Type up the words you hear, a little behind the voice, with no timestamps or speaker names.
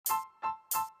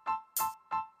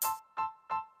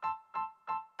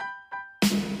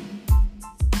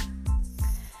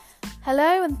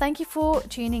Hello and thank you for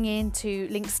tuning in to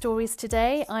Link Stories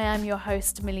today. I am your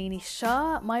host Malini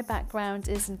Shah. My background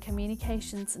is in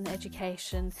communications and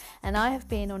education, and I have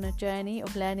been on a journey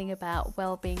of learning about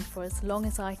wellbeing for as long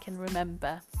as I can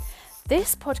remember.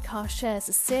 This podcast shares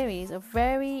a series of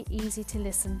very easy to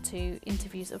listen to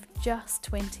interviews of just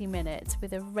 20 minutes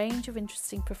with a range of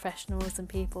interesting professionals and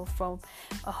people from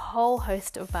a whole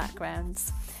host of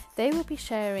backgrounds. They will be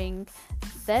sharing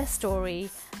their story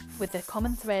with a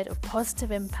common thread of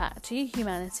positive impact to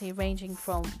humanity, ranging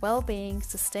from well-being,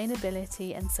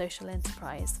 sustainability and social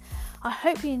enterprise. I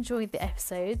hope you enjoyed the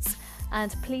episodes,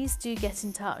 and please do get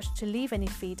in touch to leave any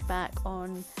feedback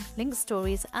on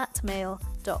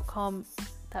linkstories@mail.com.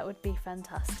 That would be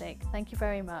fantastic. Thank you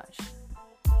very much.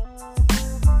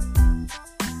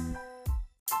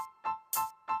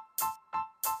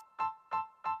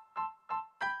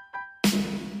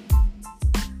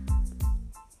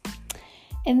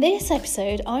 In this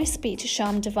episode, I speak to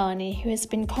Shyam Devani, who has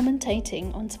been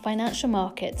commentating on financial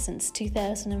markets since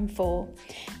 2004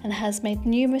 and has made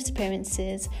numerous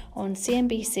appearances on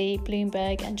CNBC,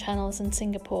 Bloomberg and channels in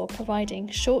Singapore, providing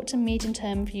short and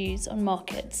medium-term views on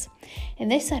markets. In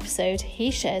this episode, he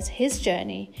shares his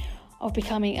journey of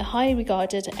becoming a highly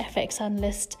regarded FX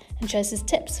analyst and shares his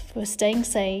tips for staying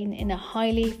sane in a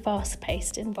highly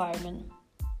fast-paced environment.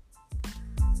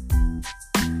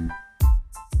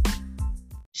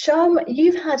 Shyam,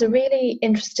 you've had a really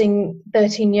interesting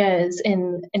 13 years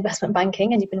in investment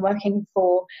banking, and you've been working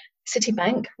for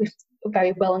Citibank, with a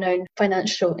very well-known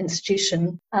financial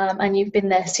institution, and you've been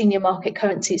their senior market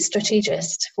currency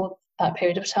strategist for that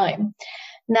period of time.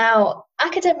 Now,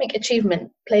 academic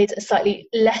achievement played a slightly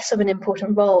less of an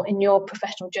important role in your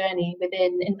professional journey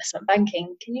within investment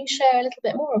banking. Can you share a little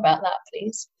bit more about that,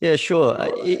 please? Yeah, sure.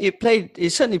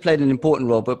 It certainly played an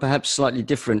important role, but perhaps slightly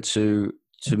different to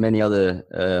many other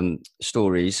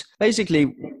stories.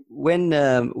 Basically, when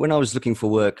I was looking for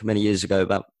work many years ago,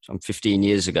 about 15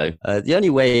 years ago, the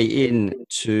only way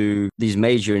into these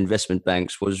major investment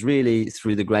banks was really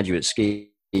through the graduate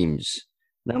schemes.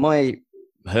 Now, my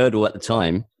hurdle at the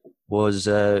time was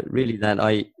really that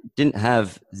I didn't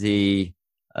have the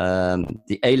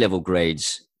A-level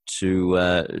grades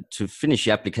to finish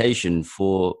the application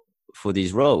for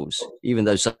these roles, even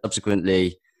though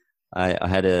subsequently I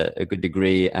had a good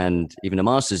degree and even a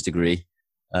master's degree.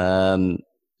 The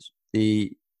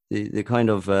kind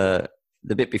of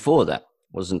the bit before that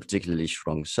wasn't particularly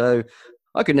strong, so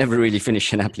I could never really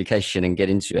finish an application and get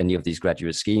into any of these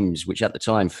graduate schemes, which at the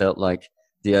time felt like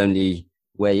the only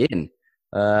way in.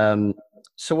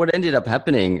 So what ended up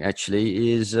happening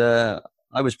actually is I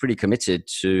was pretty committed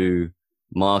to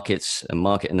markets and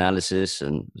market analysis,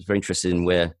 and was very interested in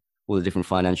where all the different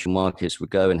financial markets would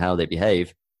go and how they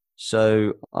behave.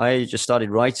 So I just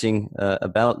started writing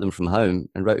about them from home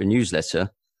and wrote a newsletter,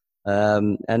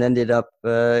 and ended up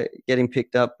getting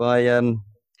picked up by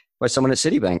someone at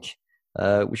Citibank,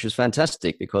 which was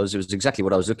fantastic because it was exactly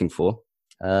what I was looking for.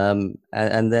 And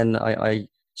then I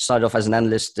started off as an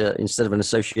analyst instead of an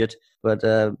associate, but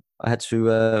I had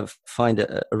to find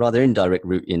a rather indirect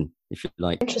route in, if you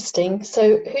like. Interesting.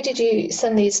 So who did you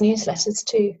send these newsletters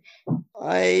to?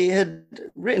 I had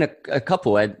written a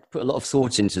couple. I'd put a lot of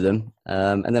thought into them,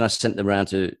 and then I sent them around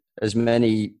to as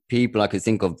many people I could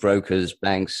think of: brokers,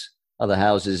 banks, other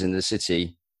houses in the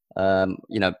city.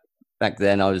 Back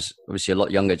then I was obviously a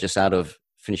lot younger, just out of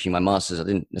finishing my master's. I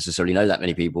didn't necessarily know that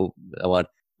many people. I'd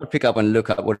pick up and look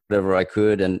up whatever I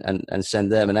could and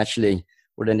send them. And actually,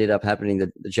 what ended up happening,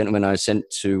 the gentleman I sent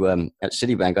to at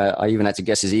Citibank, I even had to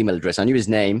guess his email address. I knew his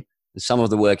name and some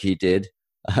of the work he did,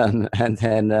 and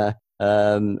then I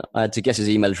had to guess his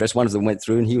email address. One of them went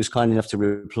through, and he was kind enough to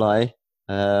reply.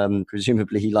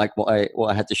 Presumably, he liked what I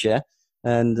had to share,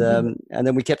 and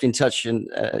then we kept in touch. And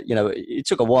it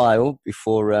took a while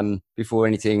before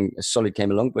anything solid came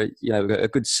along, but a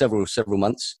good several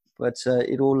months. But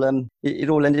it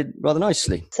all ended rather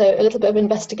nicely. So a little bit of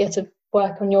investigative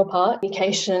work on your part,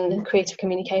 communication, creative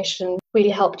communication, really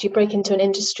helped you break into an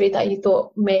industry that you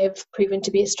thought may have proven to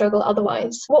be a struggle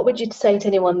otherwise. What would you say to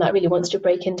anyone that really wants to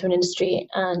break into an industry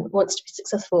and wants to be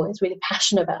successful, is really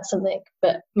passionate about something,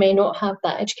 but may not have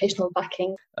that educational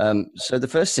backing? So the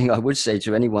first thing I would say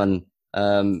to anyone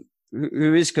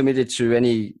who is committed to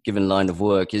any given line of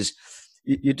work is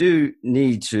you do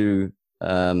need to,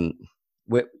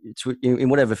 in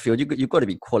whatever field, you've got to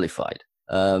be qualified.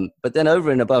 But then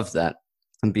over and above that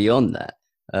and beyond that,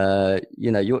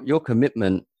 your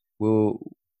commitment will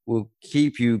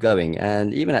keep you going.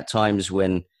 And even at times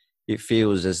when it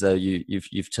feels as though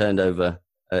you've turned over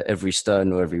every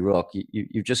stone or every rock,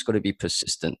 you've just got to be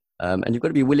persistent, and you've got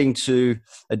to be willing to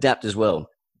adapt as well.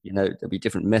 there'll be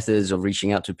different methods of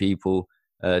reaching out to people,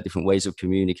 different ways of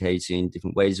communicating,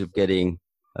 different ways of getting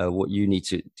what you need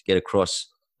to get across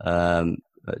to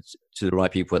the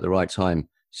right people at the right time.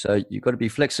 So you've got to be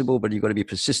flexible, but you've got to be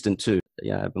persistent too.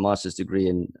 Yeah, I have a master's degree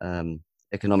in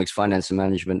economics, finance and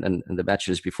management, and the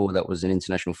bachelor's before that was in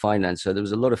international finance. So there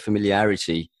was a lot of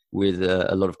familiarity with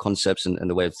a lot of concepts and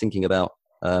the way of thinking about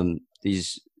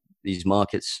these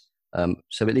markets.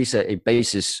 So at least a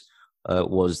basis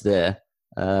was there.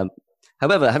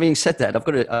 However, having said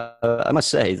that, I must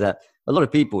say that a lot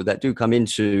of people that do come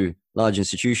into large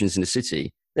institutions in the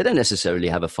city, they don't necessarily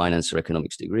have a finance or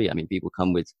economics degree. I mean, people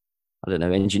come with, I don't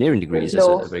know, engineering degrees. That's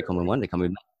a very common one. They come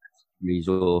with degrees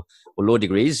or law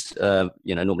degrees.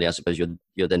 Normally I suppose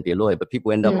you'll then be a lawyer, but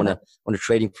people end up on a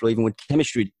trading floor even with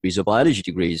chemistry degrees or biology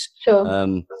degrees.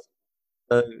 Sure.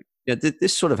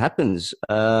 This sort of happens.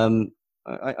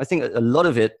 I think a lot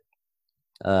of it,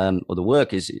 or the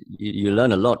work is you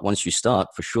learn a lot once you start,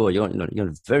 for sure. You're on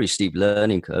a very steep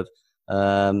learning curve.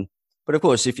 But of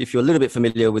course, if you're a little bit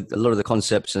familiar with a lot of the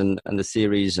concepts and the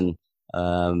theories and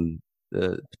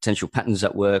the potential patterns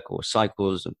at work or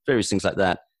cycles and various things like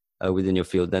that within your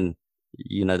field, then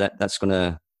that's going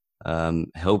to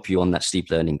help you on that steep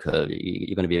learning curve.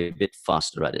 You're going to be a bit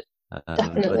faster at it.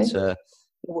 Definitely. But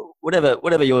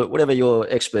whatever your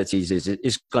expertise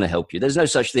is going to help you. There's no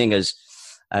such thing as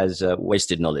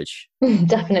wasted knowledge.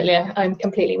 Definitely, I'm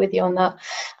completely with you on that.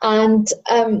 And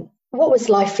what was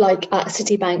life like at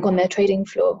Citibank on their trading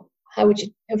floor? How would you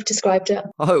have described it?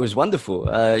 Oh, it was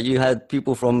wonderful. You had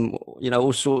people from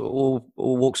all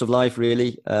walks of life,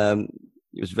 really.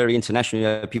 It was very international. You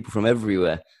had people from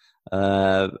everywhere.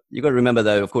 You got to remember,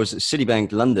 though, of course, at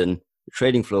Citibank London, the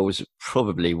trading floor was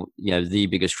probably the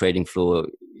biggest trading floor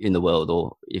in the world,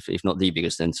 or if not the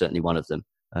biggest, then certainly one of them.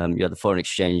 You had the foreign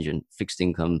exchange and fixed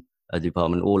income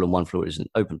department all on one floor. It was an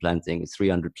open plan thing with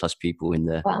 300 plus people in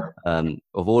there. Wow.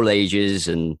 Of all ages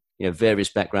and various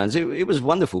backgrounds. It was a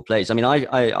wonderful place. I mean,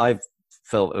 I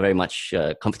felt very much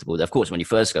comfortable there. Of course, when you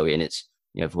first go in, it's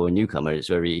for a newcomer, it's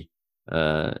very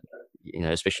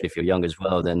especially if you're young as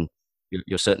well, then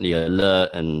you're certainly alert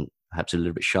and perhaps a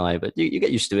little bit shy, but you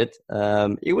get used to it.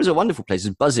 It was a wonderful place.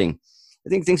 It's buzzing. I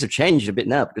think things have changed a bit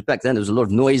now, because back then there was a lot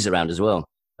of noise around as well.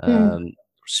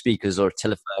 Speakers or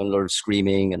telephone, a lot of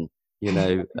screaming, and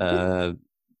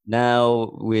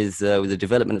now with the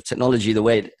development of technology, the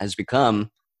way it has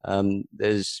become,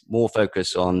 there's more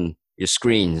focus on your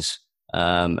screens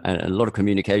and a lot of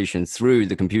communication through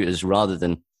the computers rather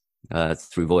than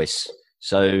through voice.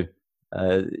 So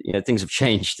things have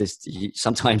changed.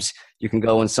 Sometimes you can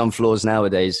go on some floors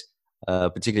nowadays,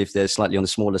 particularly if they're slightly on the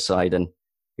smaller side, and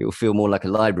it will feel more like a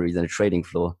library than a trading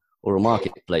floor or a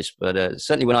marketplace. But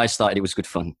certainly when I started, it was good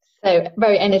fun. So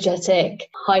very energetic,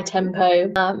 high tempo.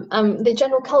 The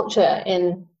general culture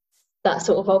in that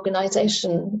sort of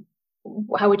organisation,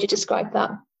 how would you describe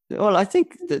that? Well, I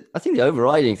think the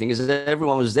overriding thing is that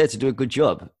everyone was there to do a good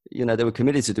job. They were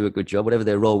committed to do a good job, whatever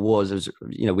their role was. It was,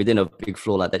 within a big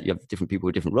floor like that, you have different people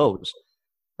with different roles.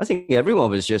 I think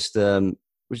everyone was just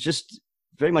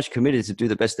very much committed to do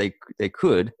the best they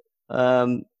could.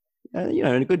 And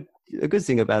a good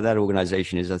thing about that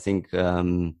organization is, I think,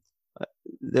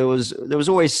 there were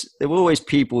always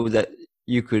people that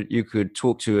you could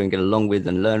talk to and get along with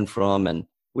and learn from, and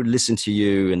would listen to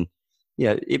you. And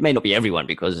it may not be everyone,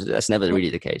 because that's never really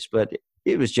the case, but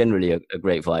it was generally a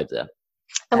great vibe there.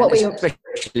 And what were you?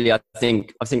 Especially, I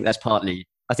think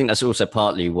that's also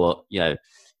partly what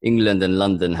England and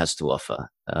London has to offer.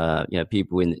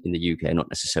 People in the UK are not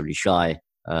necessarily shy.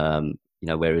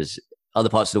 Whereas other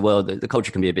parts of the world, the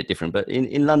culture can be a bit different. But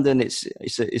in London,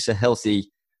 it's a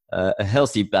healthy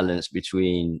balance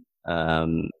between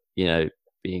being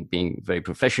very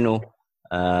professional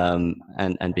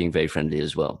and being very friendly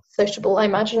as well. Sociable, I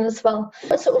imagine, as well.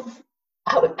 What sort of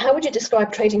how would you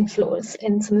describe trading floors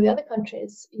in some of the other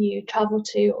countries you travelled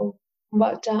to or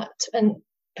worked at, and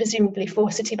presumably for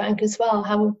Citibank as well?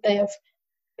 How would they have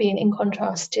been in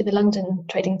contrast to the London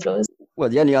trading floors? Well,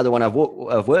 the only other one I've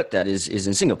worked at is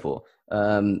in Singapore,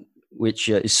 which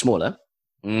is smaller.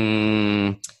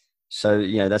 So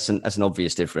that's an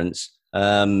obvious difference.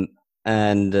 And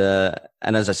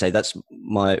as I say, that's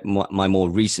my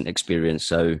more recent experience.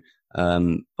 So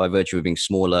by virtue of being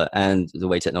smaller and the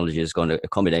way technology has gone, a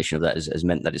combination of that has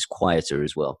meant that it's quieter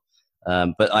as well.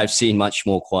 But I've seen much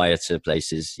more quieter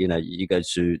places. You go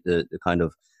to the kind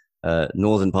of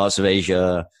northern parts of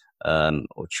Asia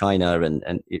or China, and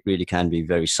it really can be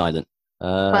very silent.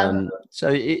 Wow. So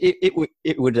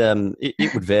it would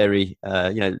vary.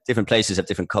 Different places have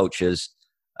different cultures.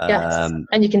 Yes,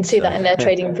 and you can see that in their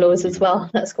trading floors as well.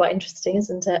 That's quite interesting,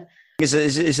 isn't it?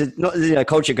 not,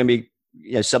 culture can be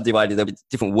subdivided.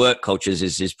 Different work cultures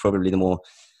is probably the more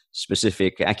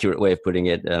specific, accurate way of putting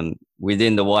it,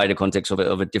 within the wider context of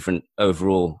a different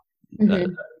overall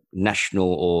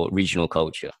national or regional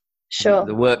culture. Sure.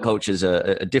 The work cultures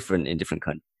are different in different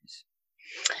countries.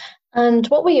 And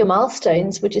what were your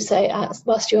milestones, would you say,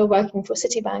 whilst you were working for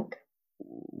Citibank?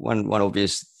 One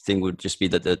obvious thing would just be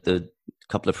that the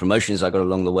couple of promotions I got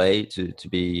along the way to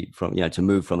be from, to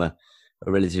move from a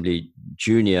relatively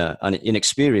junior,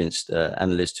 inexperienced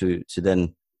analyst to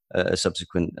then a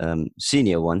subsequent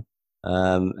senior one,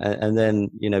 and then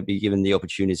be given the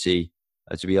opportunity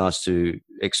to be asked to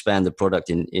expand the product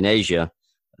in Asia.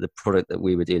 The product that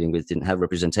we were dealing with didn't have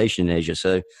representation in Asia,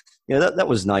 so that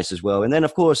was nice as well. And then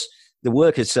of course the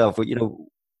work itself,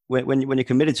 when you're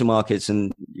committed to markets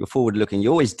and you're forward looking,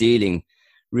 you're always dealing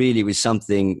really with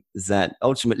something that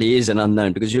ultimately is an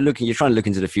unknown, because you're trying to look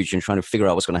into the future and trying to figure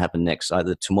out what's going to happen next,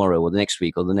 either tomorrow or the next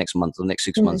week or the next month or the next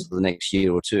 6 months or the next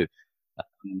year or two.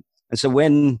 And so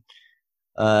when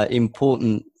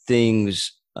important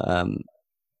things,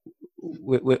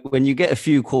 when you get a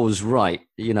few calls right,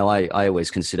 I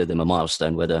always consider them a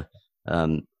milestone, whether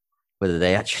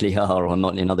they actually are or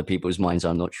not in other people's minds,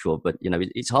 I'm not sure. But,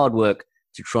 it's hard work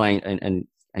to try and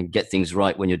get things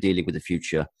right when you're dealing with the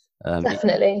future.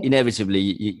 Definitely. Inevitably,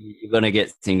 you're going to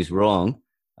get things wrong.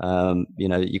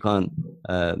 You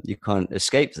can't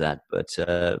escape that. But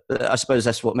I suppose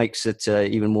that's what makes it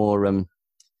even more,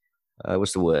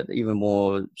 even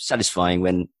more satisfying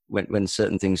when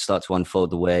certain things start to unfold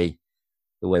the way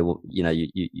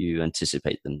you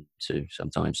anticipate them to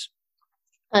sometimes.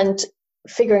 And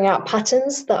figuring out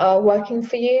patterns that are working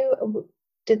for you,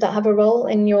 did that have a role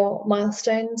in your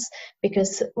milestones?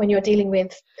 Because when you're dealing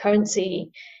with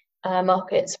currency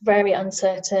markets, very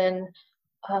uncertain,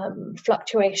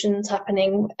 fluctuations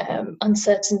happening,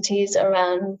 uncertainties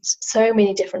around so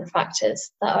many different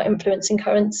factors that are influencing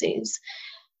currencies.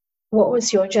 What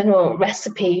was your general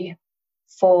recipe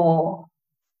for?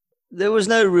 There was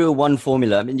no real one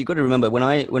formula. I mean, you've got to remember when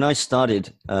I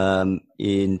started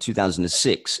in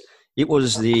 2006, it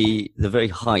was the very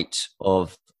height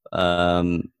of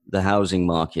the housing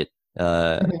market,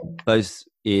 both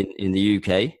in the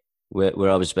UK, where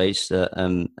I was based,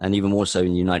 and even more so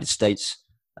in the United States,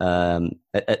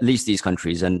 at least these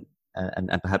countries, and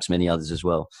perhaps many others as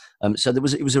well. So it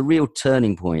was a real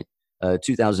turning point,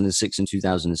 2006 and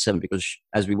 2007, because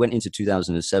as we went into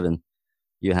 2007,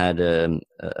 you had a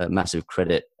massive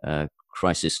credit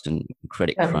crisis and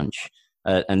credit crunch,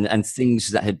 and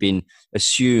things that had been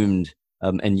assumed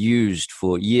and used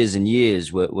for years and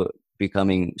years were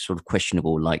becoming sort of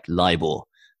questionable, like LIBOR,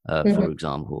 for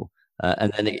example.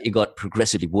 And then it got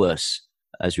progressively worse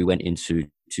as we went into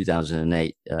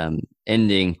 2008,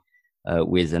 ending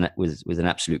with an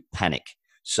absolute panic.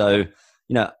 So,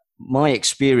 my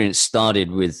experience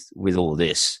started with all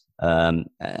this. And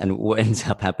what ends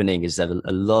up happening is that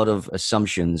a lot of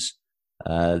assumptions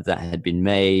that had been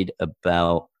made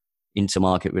about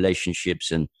intermarket relationships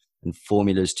and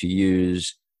formulas to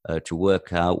use to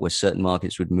work out where certain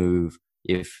markets would move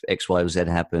if X, Y, or Z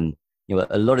happened.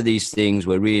 A lot of these things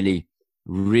were really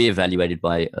reevaluated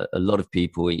by a lot of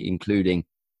people, including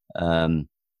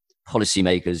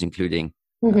policymakers, including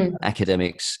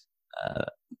academics,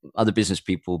 other business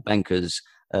people, bankers,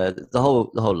 the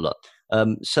whole lot.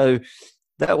 So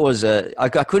that was I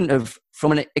couldn't have,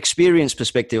 from an experience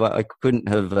perspective, I couldn't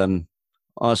have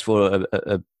asked for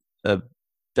a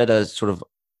better sort of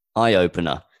eye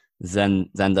opener than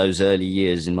those early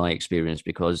years in my experience,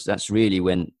 because that's really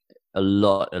when a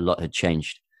lot had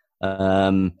changed.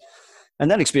 And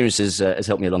that experience has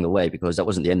helped me along the way, because that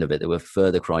wasn't the end of it. There were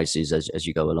further crises as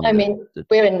you go along. I mean,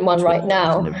 we're in one right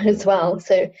now as well.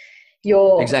 So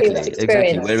your previous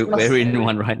experience. We're in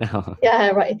one right now. Yeah,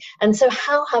 right. And so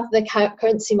how have the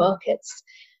currency markets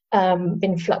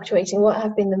been fluctuating? What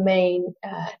have been the main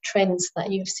trends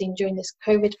that you've seen during this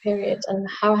COVID period? And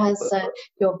how has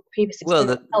your previous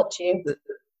experience helped you?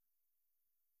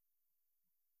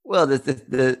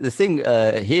 The thing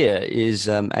here is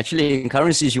actually in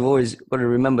currencies, you've always got to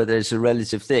remember there's a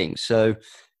relative thing. So,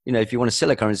 if you want to sell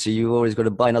a currency, you've always got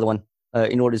to buy another one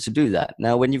in order to do that.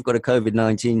 Now, when you've got a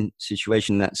COVID-19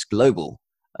 situation that's global,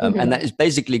 and that is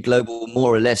basically global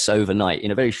more or less overnight,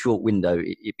 in a very short window,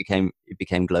 it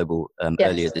became global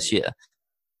earlier this year.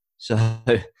 So,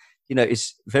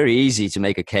 it's very easy to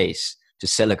make a case to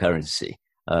sell a currency.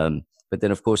 But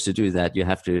then, of course, to do that, you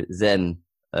have to then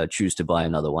choose to buy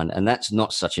another one, and that's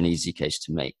not such an easy case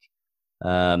to make.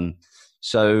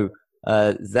 So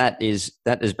that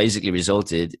has basically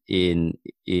resulted in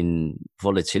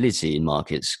volatility in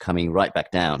markets coming right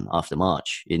back down after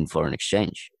March in foreign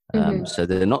exchange. Mm-hmm. So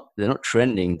they're not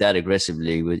trending that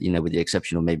aggressively, with with the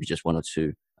exception of maybe just one or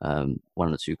two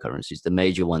currencies. The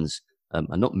major ones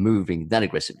are not moving that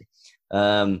aggressively.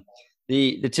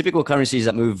 The typical currencies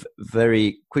that move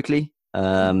very quickly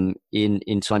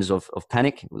in times of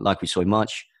panic, like we saw in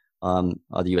March, are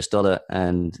the US dollar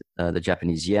and the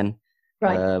Japanese yen.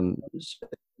 Right.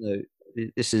 So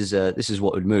this is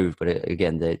what would move, but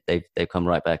again, they've come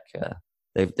right back.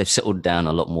 They've settled down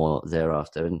a lot more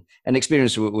thereafter, and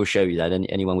experience will show you that.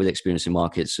 Anyone with experience in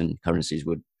markets and currencies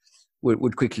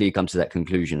would quickly come to that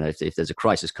conclusion. If there's a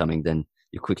crisis coming, then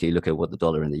you quickly look at what the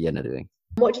dollar and the yen are doing.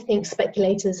 What do you think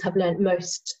speculators have learned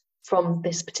most from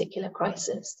this particular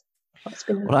crisis?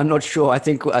 Well, I'm not sure. I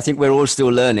think we're all still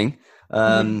learning.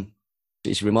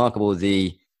 It's remarkable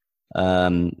the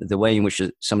way in which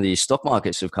some of these stock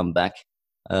markets have come back,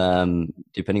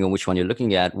 depending on which one you're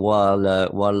looking at, while a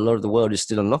lot of the world is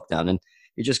still on lockdown. And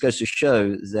it just goes to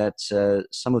show that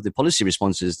some of the policy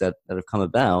responses that have come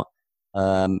about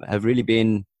have really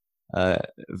been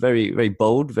very, very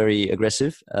bold, very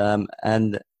aggressive,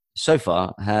 and so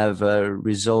far have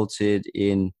resulted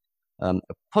in a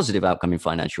positive outcome in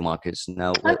financial markets.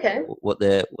 Now, what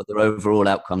their overall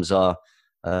outcomes are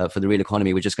for the real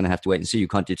economy, we're just going to have to wait and see. You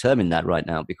can't determine that right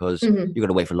now because you've got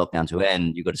to wait for lockdown to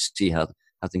end. You've got to see how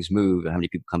things move, how many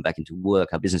people come back into work,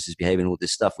 how businesses behave, and all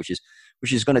this stuff, which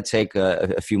is going to take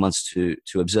a few months to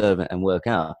observe and work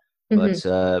out. But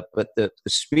the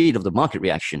speed of the market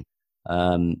reaction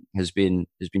has been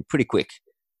pretty quick.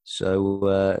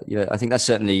 So I think that's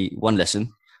certainly one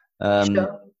lesson.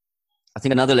 Sure. I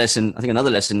think another lesson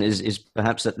is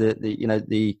perhaps that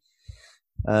the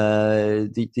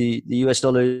US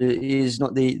dollar is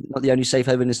not the only safe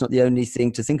haven. It's not the only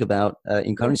thing to think about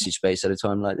in currency space at a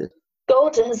time like this.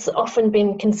 Gold has often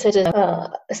been considered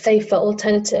a safer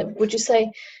alternative. Would you say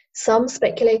some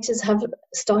speculators have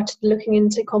started looking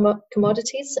into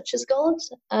commodities such as gold,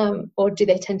 or do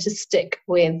they tend to stick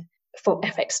for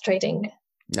FX trading?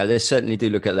 No, they certainly do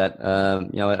look at that.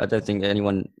 I don't think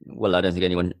anyone. Well, I don't think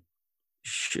anyone.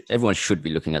 Everyone should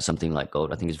be looking at something like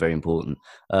gold. I think it's very important.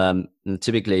 And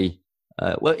typically,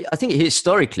 I think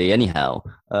historically, anyhow,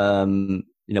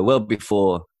 well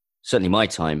before certainly my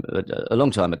time, a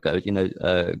long time ago,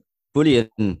 bullion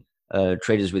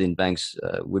traders within banks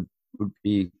would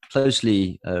be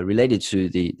closely related to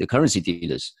the currency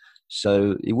dealers.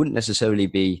 So it wouldn't necessarily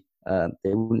be. They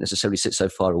wouldn't necessarily sit so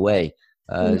far away.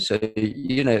 So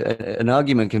an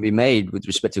argument can be made with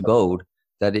respect to gold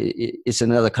that it's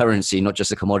another currency, not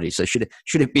just a commodity. So should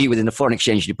it be within the foreign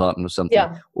exchange department or something,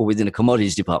 or within a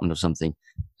commodities department or something?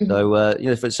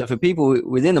 So for people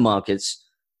within the markets,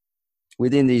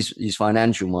 within these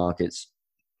financial markets,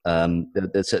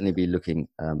 they'll certainly be looking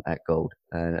at gold,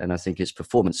 and I think its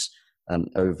performance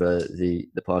over the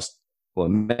past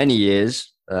many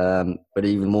years, but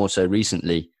even more so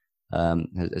recently,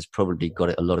 has probably got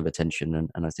it a lot of attention,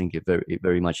 and I think it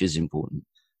very much is important.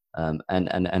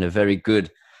 And a very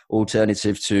good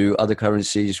alternative to other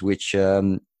currencies, which are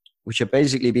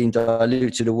basically being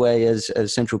diluted away as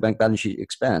central bank balance sheet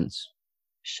expands.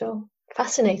 Sure,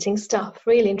 fascinating stuff.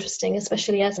 Really interesting,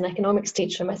 especially as an economics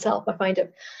teacher myself.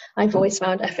 I've always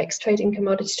found FX trading,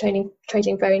 commodity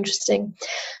trading very interesting.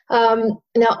 Now,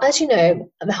 as you know,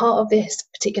 at the heart of this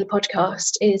particular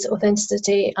podcast is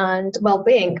authenticity and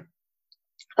well-being.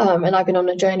 And I've been on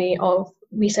a journey of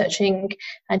researching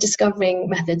and discovering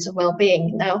methods of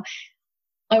well-being. Now,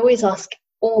 I always ask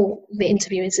all the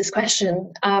interviewers this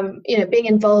question. Being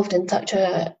involved in such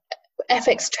a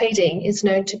FX trading is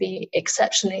known to be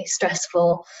exceptionally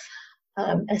stressful.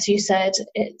 As you said,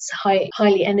 it's a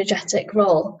highly energetic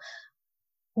role.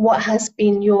 What has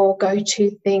been your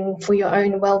go-to thing for your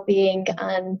own well-being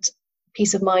and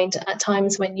peace of mind at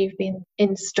times when you've been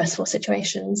in stressful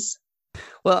situations?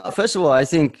 Well, first of all, I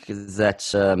think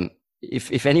that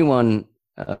if anyone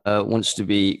wants to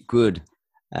be good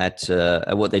at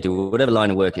what they do, whatever line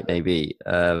of work it may be,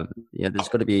 there's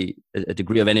got to be a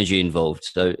degree of energy involved.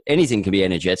 So anything can be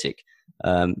energetic.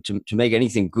 To make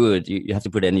anything good, you have to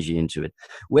put energy into it.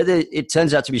 Whether it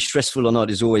turns out to be stressful or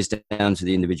not is always down to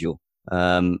the individual.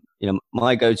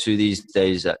 My go-to these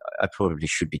days, I probably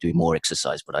should be doing more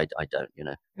exercise, but I don't.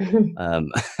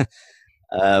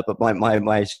 But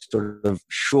my sort of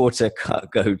shorter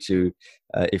cut go-to,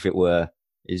 if it were,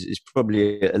 is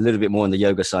probably a little bit more on the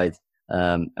yoga side.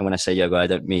 And when I say yoga, I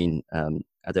don't mean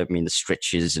the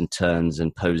stretches and turns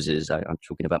and poses. I'm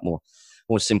talking about more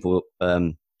simple,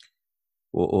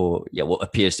 or what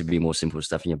appears to be more simple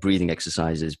stuff. Breathing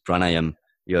exercises, pranayama,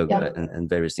 yoga, and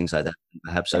various things like that.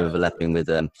 Perhaps overlapping with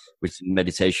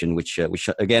meditation, which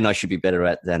again I should be better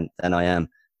at than I am.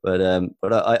 But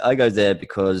I go there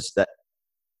because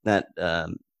that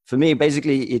for me,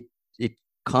 basically, it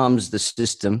calms the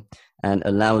system and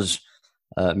allows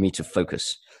me to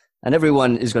focus. And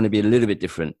everyone is going to be a little bit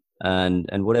different.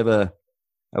 And whatever,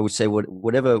 I would say,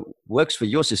 whatever works for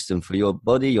your system, for your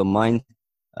body, your mind,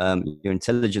 your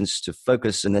intelligence to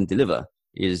focus and then deliver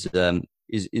is a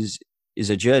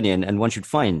journey, and one should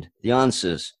find the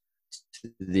answers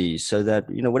to these, so that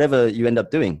whatever you end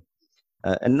up doing,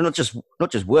 and not just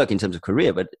work in terms of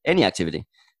career, but any activity,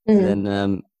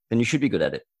 then you should be good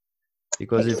at it.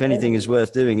 Because if anything is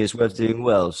worth doing, it's worth doing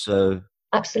well. So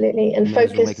absolutely, and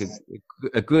focus. Well make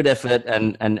a good effort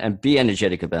and be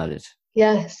energetic about it.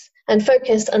 Yes, and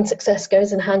focus and success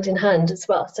goes in hand as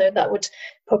well. So that would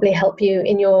probably help you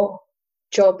in your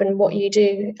job and what you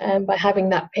do, by having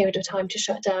that period of time to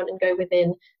shut down and go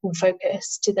within and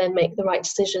focus to then make the right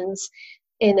decisions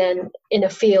in a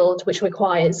field which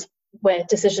requires, where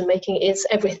decision making is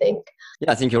everything.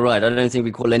 Yeah, I think you're right. I don't think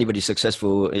we call anybody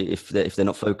successful if they're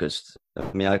not focused.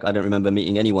 I mean, I don't remember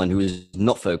meeting anyone who is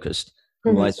not focused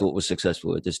who I thought was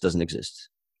successful. It just doesn't exist.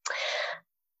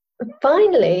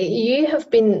 Finally, you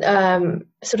have been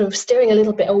sort of steering a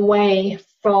little bit away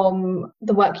from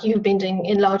the work you've been doing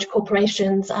in large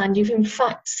corporations, and you've in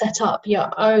fact set up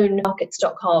your own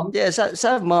markets.com. Yeah,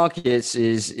 Sav Markets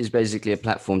is basically a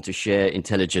platform to share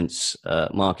intelligence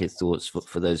market thoughts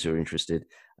for those who are interested.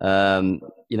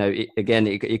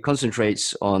 It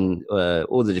concentrates on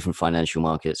all the different financial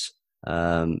markets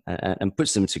and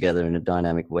puts them together in a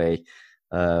dynamic way,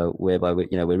 whereby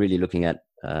we're really looking at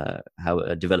how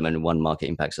a development in one market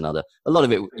impacts another. A lot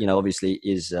of it, obviously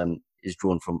is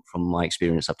drawn from my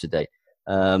experience up to date.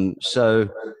 So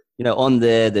on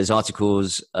there's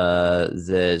articles,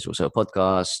 there's also a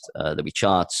podcast, there'll be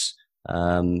charts.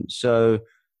 So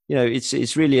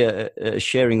it's really a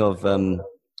sharing of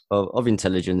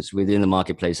intelligence within the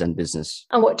marketplace and business.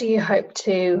 And what do you hope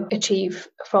to achieve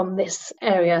from this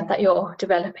area that you're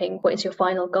developing? What is your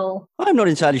final goal? I'm not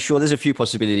entirely sure. There's a few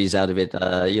possibilities out of it.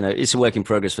 It's a work in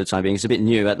progress for the time being. It's a bit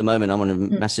new at the moment. I'm on a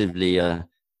massively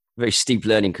very steep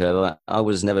learning curve. I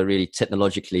was never really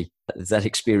technologically that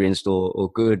experienced or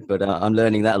good, but I'm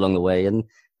learning that along the way. And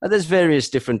there's various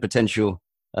different potential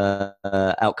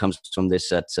outcomes from this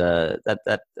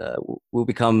that will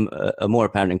become more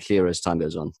apparent and clearer as time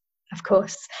goes on. Of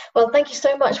course. Well, thank you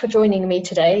so much for joining me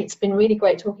today. It's been really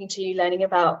great talking to you, learning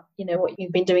about what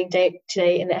you've been doing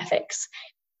today in the FX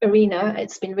arena.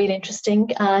 It's been really interesting,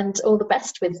 and all the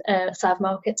best with Sav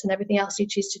Markets and everything else you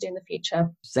choose to do in the future.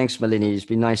 Thanks, Malini. It's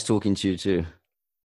been nice talking to you too.